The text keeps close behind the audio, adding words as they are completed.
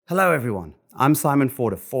Hello, everyone. I'm Simon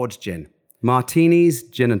Ford of Ford's Gin. Martinis,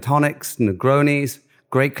 gin and tonics, Negronis,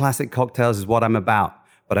 great classic cocktails is what I'm about.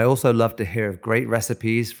 But I also love to hear of great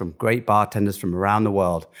recipes from great bartenders from around the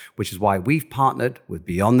world, which is why we've partnered with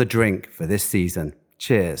Beyond the Drink for this season.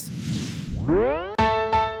 Cheers.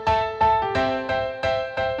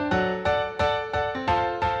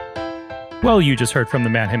 Well, you just heard from the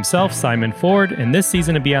man himself, Simon Ford, and this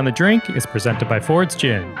season of Beyond the Drink is presented by Ford's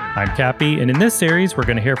Gin. I'm Cappy, and in this series, we're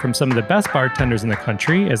going to hear from some of the best bartenders in the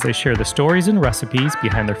country as they share the stories and recipes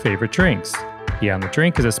behind their favorite drinks. Beyond the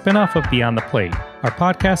Drink is a spin-off of Beyond the Plate, our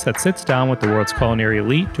podcast that sits down with the world's culinary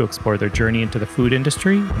elite to explore their journey into the food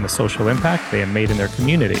industry and the social impact they have made in their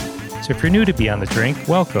community. So if you're new to Beyond the Drink,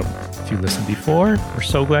 welcome. If you listened before, we're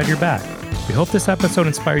so glad you're back. We hope this episode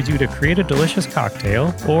inspires you to create a delicious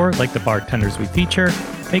cocktail, or, like the bartenders we feature,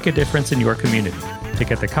 make a difference in your community. To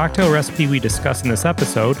get the cocktail recipe we discuss in this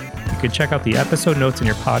episode, you can check out the episode notes in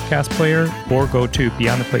your podcast player or go to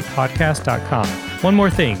beyondtheplatepodcast.com. One more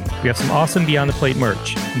thing, we have some awesome Beyond the Plate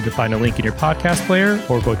merch. You can find a link in your podcast player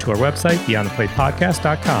or go to our website,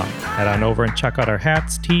 beyondtheplatepodcast.com. Head on over and check out our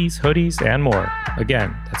hats, tees, hoodies, and more.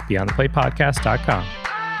 Again, that's beyondtheplatepodcast.com.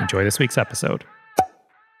 Enjoy this week's episode.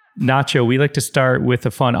 Nacho, we like to start with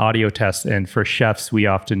a fun audio test, and for chefs, we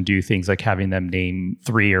often do things like having them name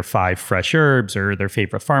 3 or 5 fresh herbs or their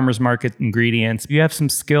favorite farmer's market ingredients. You have some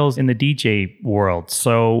skills in the DJ world,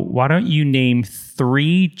 so why don't you name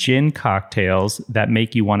 3 gin cocktails that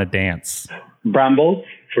make you want to dance? Brambles,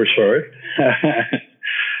 for sure.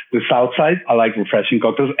 The Southside, I like refreshing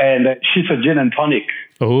cocktails, and Shiso Gin and Tonic.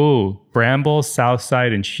 Oh, Bramble,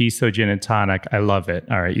 Southside, and Shiso Gin and Tonic. I love it.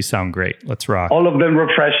 All right, you sound great. Let's rock. All of them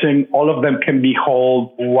refreshing. All of them can be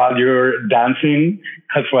held while you're dancing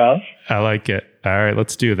as well. I like it. All right,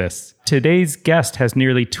 let's do this. Today's guest has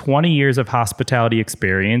nearly 20 years of hospitality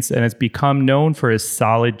experience and has become known for his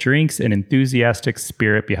solid drinks and enthusiastic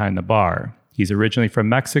spirit behind the bar. He's originally from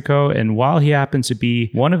Mexico, and while he happens to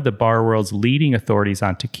be one of the bar world's leading authorities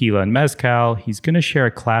on tequila and mezcal, he's going to share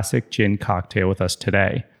a classic gin cocktail with us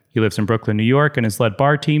today. He lives in Brooklyn, New York, and has led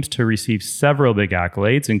bar teams to receive several big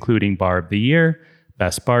accolades, including Bar of the Year,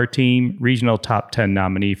 Best Bar Team, Regional Top 10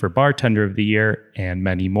 nominee for Bartender of the Year, and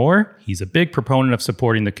many more. He's a big proponent of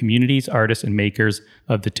supporting the communities, artists, and makers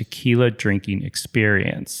of the tequila drinking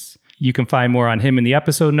experience. You can find more on him in the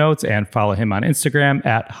episode notes and follow him on Instagram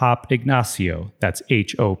at Hop Ignacio. That's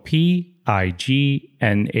HOPIGNACIO.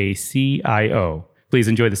 Please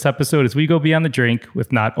enjoy this episode as we go beyond the drink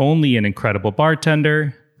with not only an incredible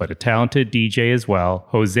bartender, but a talented DJ as well,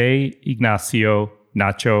 Jose Ignacio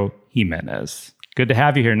Nacho Jimenez. Good to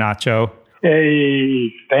have you here, Nacho.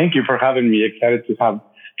 Hey, thank you for having me. Excited to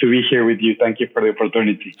be here with you. Thank you for the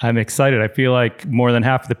opportunity. I'm excited. I feel like more than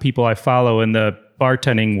half of the people I follow in the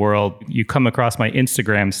bartending world, you come across my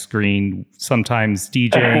Instagram screen, sometimes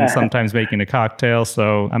DJing, sometimes making a cocktail.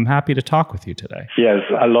 So I'm happy to talk with you today. Yes,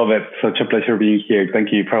 I love it. Such a pleasure being here.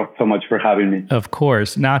 Thank you so much for having me. Of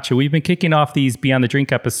course. Nacho, we've been kicking off these Beyond the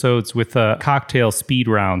Drink episodes with a cocktail speed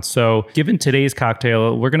round. So given today's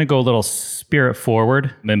cocktail, we're going to go a little spirit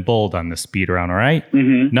forward and bold on this speed round, all right?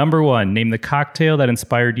 Mm-hmm. Number 1, name the cocktail that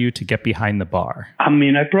inspired you to get behind the bar. I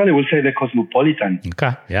probably would say the Cosmopolitan.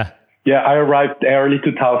 Okay, yeah. Yeah, I arrived early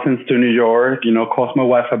 2000s to New York. Cosmo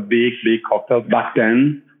was a big cocktail back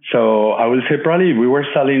then. So I would say probably we were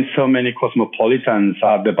selling so many Cosmopolitans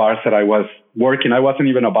at the bars that I was working. I wasn't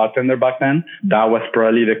even a bartender back then. That was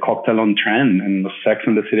probably the cocktail on trend, and Sex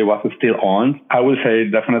and the City was still on. I would say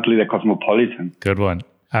definitely the Cosmopolitan. Good one.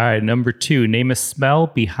 All right, number 2, name a smell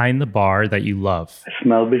behind the bar that you love. A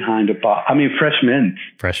smell behind the bar. Fresh mint.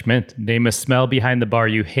 Fresh mint. Name a smell behind the bar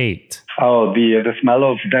you hate. Oh, the smell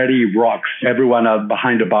of dirty rocks. Everyone out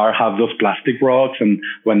behind the bar have those plastic rocks, and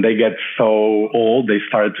when they get so old, they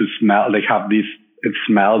start to smell. They have this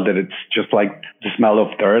smell that it's just like the smell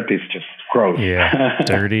of dirt. It's just gross. Yeah,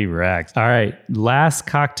 dirty rags. All right, last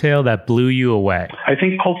cocktail that blew you away. I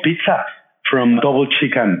think cold pizza from Double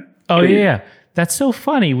Chicken. Oh, yeah. That's so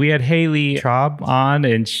funny. We had Haley Traub on,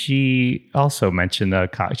 and she also mentioned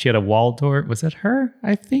she had a Waldorf. Was it her?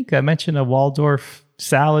 I think I mentioned a Waldorf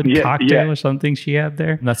salad cocktail or something she had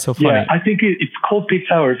there. And that's so funny. Yeah, I think it's called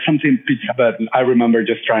pizza or something pizza, but I remember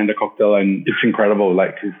just trying the cocktail, and it's incredible.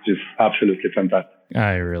 Like, it's just absolutely fantastic.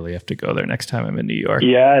 I really have to go there next time I'm in New York.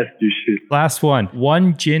 Yes, you should. Last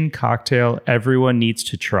one gin cocktail everyone needs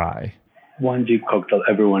to try. One gin cocktail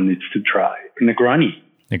everyone needs to try. Negroni.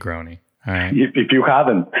 All right. If you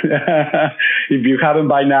haven't, if you haven't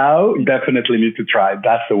by now, you definitely need to try it.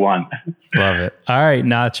 That's the one. Love it. All right,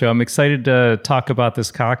 Nacho, I'm excited to talk about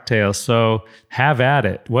this cocktail. So have at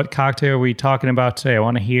it. What cocktail are we talking about today? I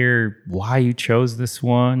want to hear why you chose this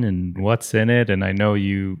one and what's in it. And I know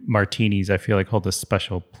martinis, I feel like hold a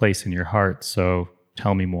special place in your heart. So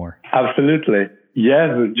tell me more. Absolutely. Yes,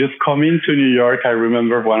 just coming to New York, I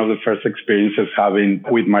remember one of the first experiences having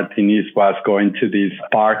with martinis was going to this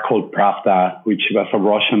bar called Pravda, which was a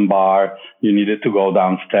Russian bar. You needed to go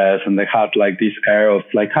downstairs, and they had like this air of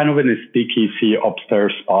like kind of in a speakeasy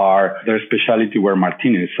upstairs bar. Their specialty were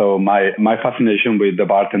martinis. So my fascination with the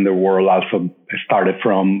bartender world also started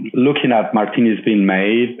from looking at martinis being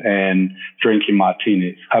made and drinking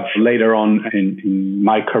martinis. Later on in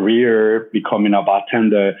my career, becoming a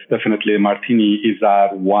bartender, definitely the martini is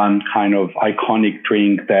that one kind of iconic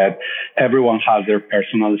drink that everyone has their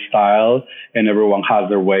personal style and everyone has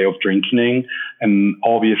their way of drinking. And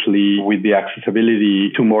obviously, with the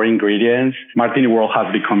accessibility to more ingredients, martini world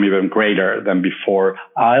has become even greater than before.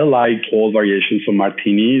 I like all variations of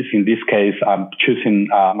martinis. In this case, I'm choosing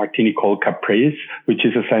a martini called Caprice, which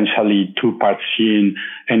is essentially 2 parts gin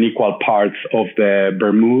and equal parts of the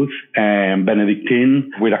vermouth and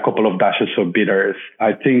Benedictine with a couple of dashes of bitters.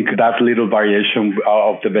 I think that little variation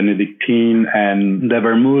of the Benedictine and the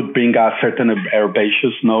vermouth bring a certain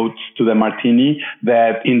herbaceous notes to the martini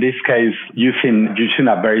that in this case, using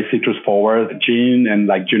a very citrus forward gin and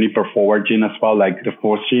like juniper forward gin as well, like the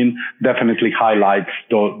fourth gin, definitely highlights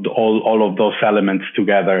all of those elements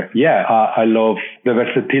together. Yeah, I love the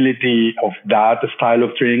versatility of that style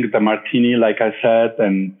of drink, the martini, like I said,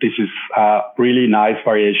 and this is a really nice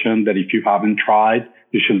variation that if you haven't tried,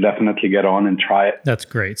 you should definitely get on and try it. That's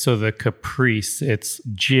great. So the Caprice, it's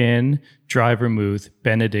gin, dry vermouth,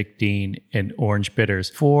 Benedictine, and orange bitters.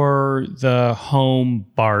 For the home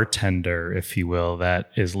bartender, if you will,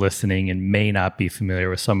 that is listening and may not be familiar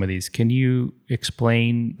with some of these, can you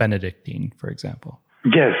explain Benedictine, for example?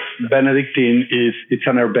 Yes, Benedictine it's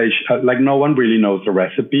an herbaceous, like no one really knows the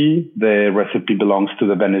recipe. The recipe belongs to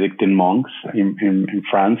the Benedictine monks in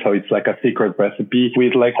France. So it's like a secret recipe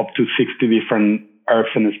with like up to 60 different herbs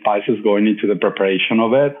and spices going into the preparation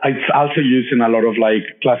of it. It's also used in a lot of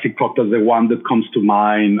like classic cocktails. The one that comes to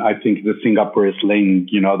mind, I think the Singapore Sling,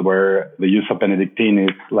 where the use of Benedictine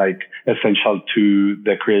is like essential to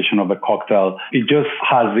the creation of a cocktail. It just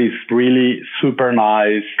has this really super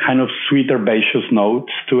nice kind of sweet herbaceous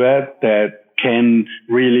notes to it that can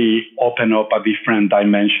really open up a different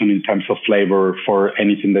dimension in terms of flavor for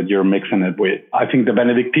anything that you're mixing it with. I think the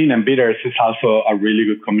Benedictine and bitters is also a really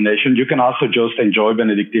good combination. You can also just enjoy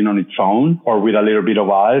Benedictine on its own or with a little bit of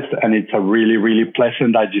ice, and it's a really, really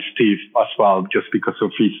pleasant digestive as well, just because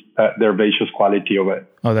of the herbaceous quality of it.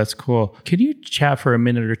 Oh, that's cool. Could you chat for a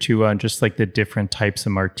minute or two on just like the different types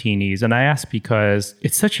of martinis? And I ask because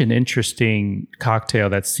it's such an interesting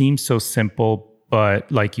cocktail that seems so simple,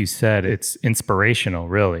 but like you said, it's inspirational,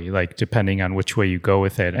 really, like depending on which way you go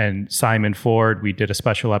with it. And Simon Ford, we did a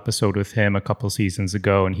special episode with him a couple seasons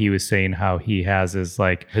ago, and he was saying how he has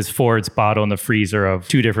his Ford's bottle in the freezer of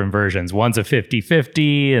 2 different versions. One's a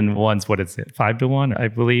 50-50 and one's, 5-1, I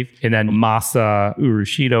believe. And then Masa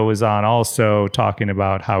Urushido was on also talking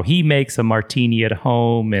about how he makes a martini at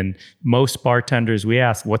home. And most bartenders, we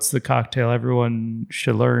ask, what's the cocktail everyone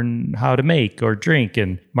should learn how to make or drink?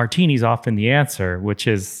 And martini's often the answer, which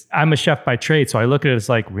is, I'm a chef by trade, so I look at it as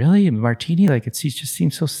like, really? A martini? Like it just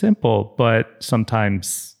seems so simple, but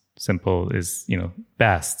sometimes simple is,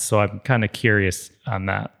 best. So I'm kind of curious on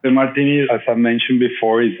that. The martini, as I mentioned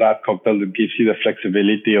before, is that cocktail that gives you the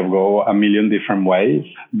flexibility of go a million different ways.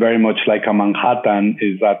 Very much like a Manhattan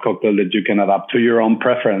is that cocktail that you can adapt to your own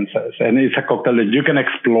preferences. And it's a cocktail that you can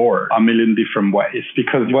explore a million different ways,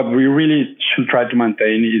 because what we really should try to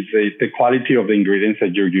maintain is the quality of the ingredients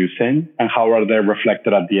that you're using and how are they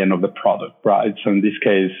reflected at the end of the product, right? So in this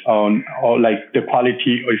case, like the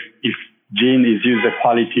quality, if gin is used, the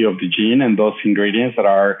quality of the gin and those ingredients that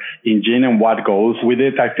are in gin and what goes with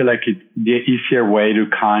it. I feel like it's the easier way to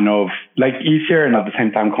kind of like easier and at the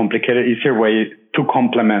same time complicated, easier way to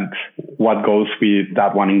complement what goes with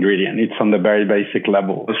that one ingredient. It's on the very basic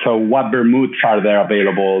level. So what vermouths are there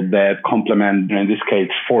available that complement, in this case,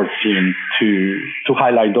 fourth gin to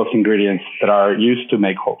highlight those ingredients that are used to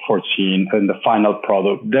make fourth gin and the final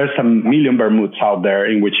product. There's a million vermouths out there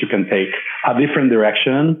in which you can take a different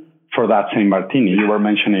direction for that same martini. You were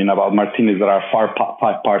mentioning about martinis that are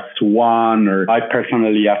 5 parts to 1, or I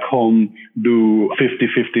personally at home do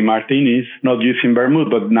 50-50 martinis, not using vermouth,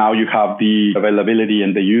 but now you have the availability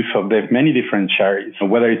and the use of the many different sherries.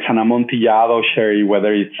 Whether it's an Amontillado sherry,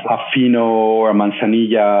 whether it's a Fino or a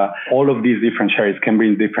Manzanilla, all of these different sherries can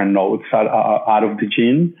bring different notes out of the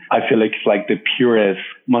gin. I feel like it's like the purest,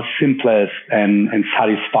 most simplest and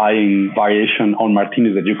satisfying variation on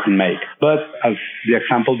martinis that you can make. But as the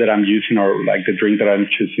example that I'm using, or like the drink that I'm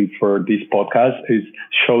choosing for this podcast,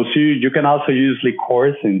 shows you can also use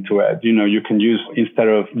liqueurs into it. You can use,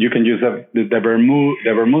 the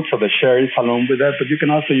vermouth or the sherries along with it, but you can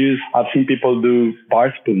also use, I've seen people do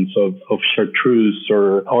bar spoons of chartreuse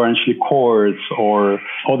or orange liqueurs or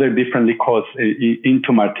other different liqueurs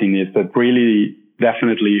into martinis that really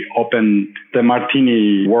definitely open the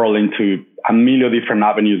martini world into a million different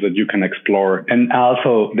avenues that you can explore. And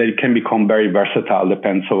also they can become very versatile,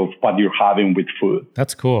 depends on what you're having with food.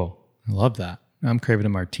 That's cool. I love that. I'm craving a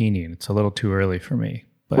martini and it's a little too early for me.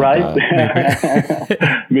 But, right?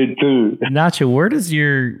 Me too. Nacho, where does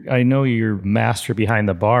I know you're master behind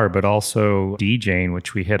the bar, but also DJing,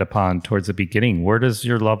 which we hit upon towards the beginning. Where does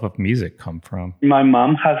your love of music come from? My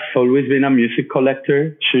mom has always been a music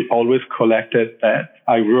collector. She always collected that.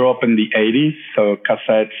 I grew up in the 80s, so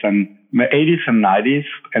cassettes and 80s and 90s,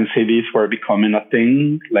 and CDs were becoming a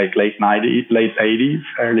thing, like late 80s,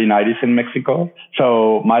 early 90s in Mexico.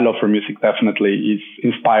 So my love for music definitely is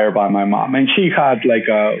inspired by my mom. And she had like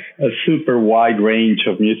a super wide range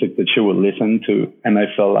of music that she would listen to. And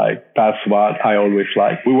I felt like that's what I always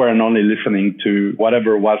liked. We weren't only listening to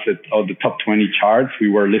whatever was it on the top 20 charts. We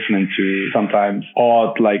were listening to sometimes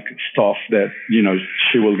odd like stuff that,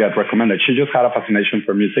 she will get recommended. She just had a fascination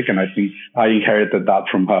for music. And I think I inherited that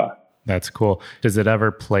from her. That's cool. Does it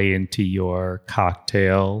ever play into your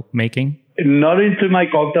cocktail making? Not into my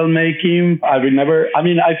cocktail making. I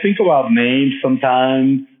think about names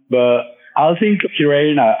sometimes, but I think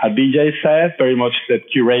curating a DJ set, very much that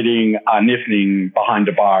curating an evening behind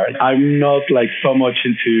the bar. I'm not like so much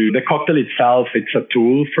into the cocktail itself. It's a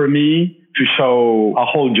tool for me to show a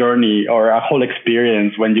whole journey or a whole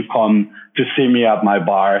experience when you come to see me at my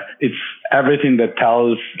bar. It's everything that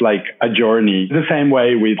tells like a journey. The same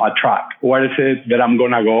way with a track. Where is it that I'm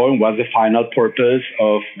going to go and what's the final purpose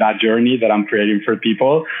of that journey that I'm creating for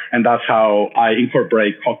people? And that's how I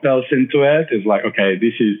incorporate cocktails into it. It's like, okay,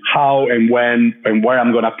 this is how and when and where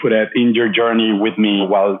I'm going to put it in your journey with me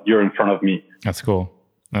while you're in front of me. That's cool.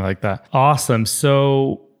 I like that. Awesome.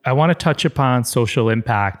 So I want to touch upon social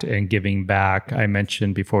impact and giving back. I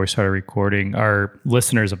mentioned before we started recording, our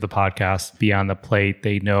listeners of the podcast, Beyond the Plate,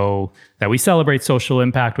 they know that we celebrate social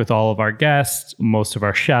impact with all of our guests, most of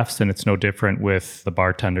our chefs, and it's no different with the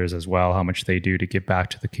bartenders as well, how much they do to give back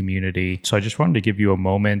to the community. So I just wanted to give you a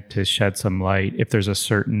moment to shed some light if there's a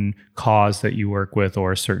certain cause that you work with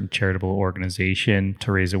or a certain charitable organization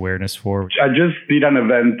to raise awareness for. I just did an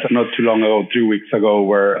event not too long ago, 3 weeks ago,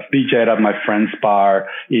 where I DJ'd at my friend's bar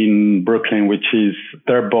in Brooklyn, which is,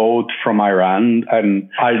 they're both from Iran. And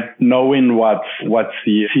knowing what's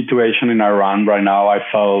the situation in Iran right now, I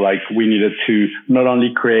felt like we needed to not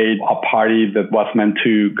only create a party that was meant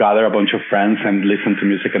to gather a bunch of friends and listen to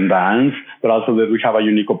music and dance, but also that we have a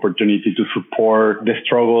unique opportunity to support the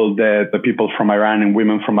struggle that the people from Iran and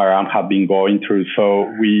women from Iran have been going through. So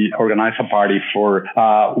we organized a party for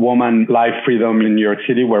Woman Life Freedom in New York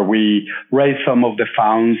City, where we raised some of the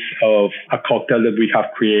funds of a cocktail that we have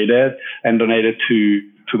created and donated to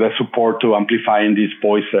the support to amplifying these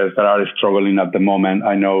voices that are struggling at the moment.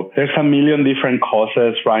 I know there's a million different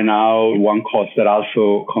causes right now. One cause that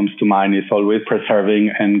also comes to mind is always preserving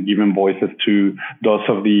and giving voices to those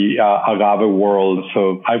of the agave world.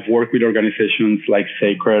 So I've worked with organizations like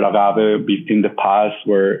Sacred Agave in the past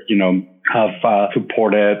where, have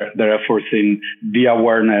supported their efforts in the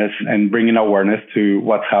awareness and bringing awareness to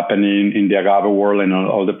what's happening in the agave world and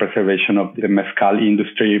all the preservation of the mezcal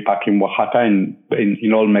industry back in Oaxaca and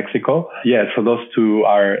in all Mexico. Yeah, so those two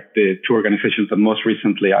are the two organizations that most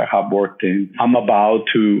recently I have worked in. I'm about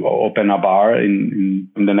to open a bar in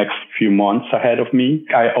the next few months ahead of me.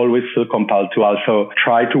 I always feel compelled to also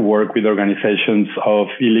try to work with organizations of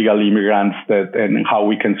illegal immigrants and how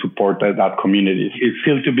we can support that community. It's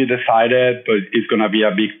still to be decided, but it's going to be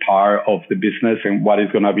a big part of the business and what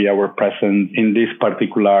is going to be our presence in this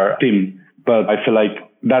particular theme. But I feel like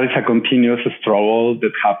that is a continuous struggle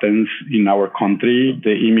that happens in our country,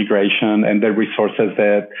 the immigration and the resources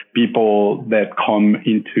that people that come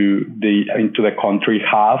into the country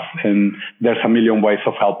have. And there's a million ways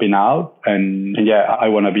of helping out. And yeah, I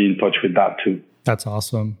want to be in touch with that too. That's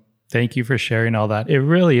awesome. Thank you for sharing all that. It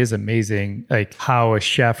really is amazing, like how a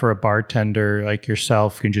chef or a bartender like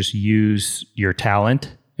yourself can just use your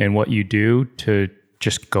talent and what you do to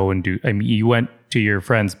just go and do. I mean, you went to your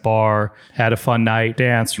friend's bar, had a fun night,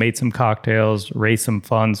 danced, made some cocktails, raised some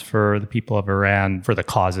funds for the people of Iran for the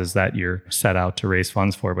causes that you're set out to raise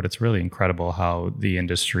funds for. But it's really incredible how the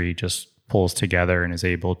industry just pulls together and is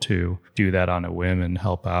able to do that on a whim and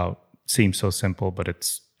help out. Seems so simple, but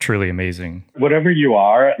it's truly amazing. Whatever you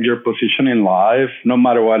are, your position in life, no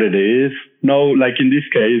matter what it is, like in this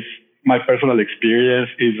case, my personal experience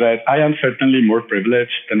is that I am certainly more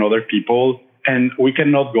privileged than other people. And we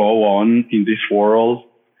cannot go on in this world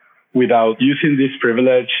without using this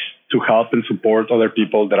privilege to help and support other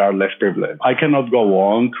people that are less privileged. I cannot go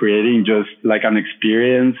on creating just like an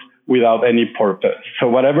experience without any purpose. So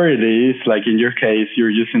whatever it is, like in your case,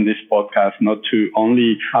 you're using this podcast not to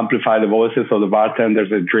only amplify the voices of the bartenders,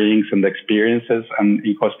 the drinks and the experiences and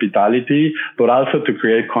in hospitality, but also to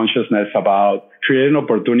create consciousness about creating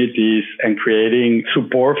opportunities and creating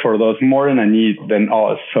support for those more in a need than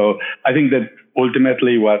us. So I think that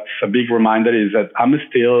ultimately what's a big reminder is that I'm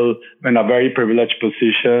still in a very privileged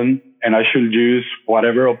position and I should use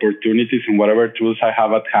whatever opportunities and whatever tools I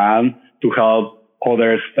have at hand to help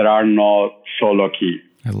others that are not so lucky.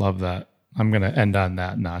 I love that. I'm going to end on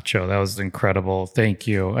that, Nacho. That was incredible. Thank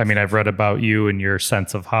you. I mean, I've read about you and your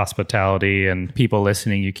sense of hospitality, and people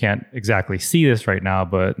listening, you can't exactly see this right now,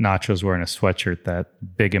 but Nacho's wearing a sweatshirt that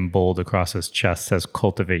big and bold across his chest says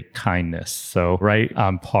cultivate kindness. So right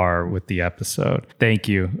on par with the episode. Thank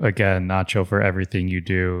you again, Nacho, for everything you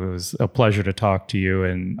do. It was a pleasure to talk to you,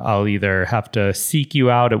 and I'll either have to seek you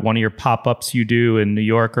out at one of your pop-ups you do in New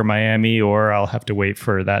York or Miami, or I'll have to wait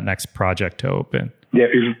for that next project to open. Yeah,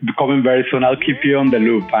 it's coming very soon. I'll keep you on the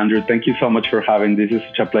loop, Andrew. Thank you so much for having this. It's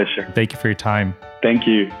such a pleasure. Thank you for your time. Thank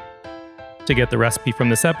you. To get the recipe from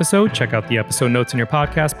this episode, check out the episode notes in your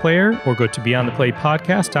podcast player or go to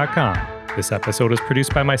beyondtheplatepodcast.com. This episode is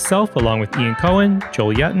produced by myself along with Ian Cohen,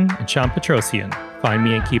 Joel Yetton, and Sean Petrosian. Find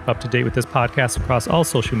me and keep up to date with this podcast across all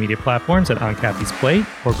social media platforms at On Cappy's Plate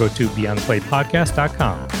or go to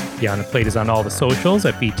beyondtheplatepodcast.com. Beyond the Plate is on all the socials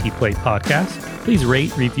at BT Plate Podcast. Please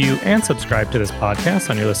rate, review, and subscribe to this podcast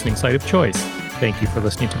on your listening site of choice. Thank you for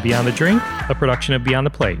listening to Beyond the Drink, a production of Beyond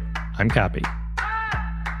the Plate. I'm Cappy.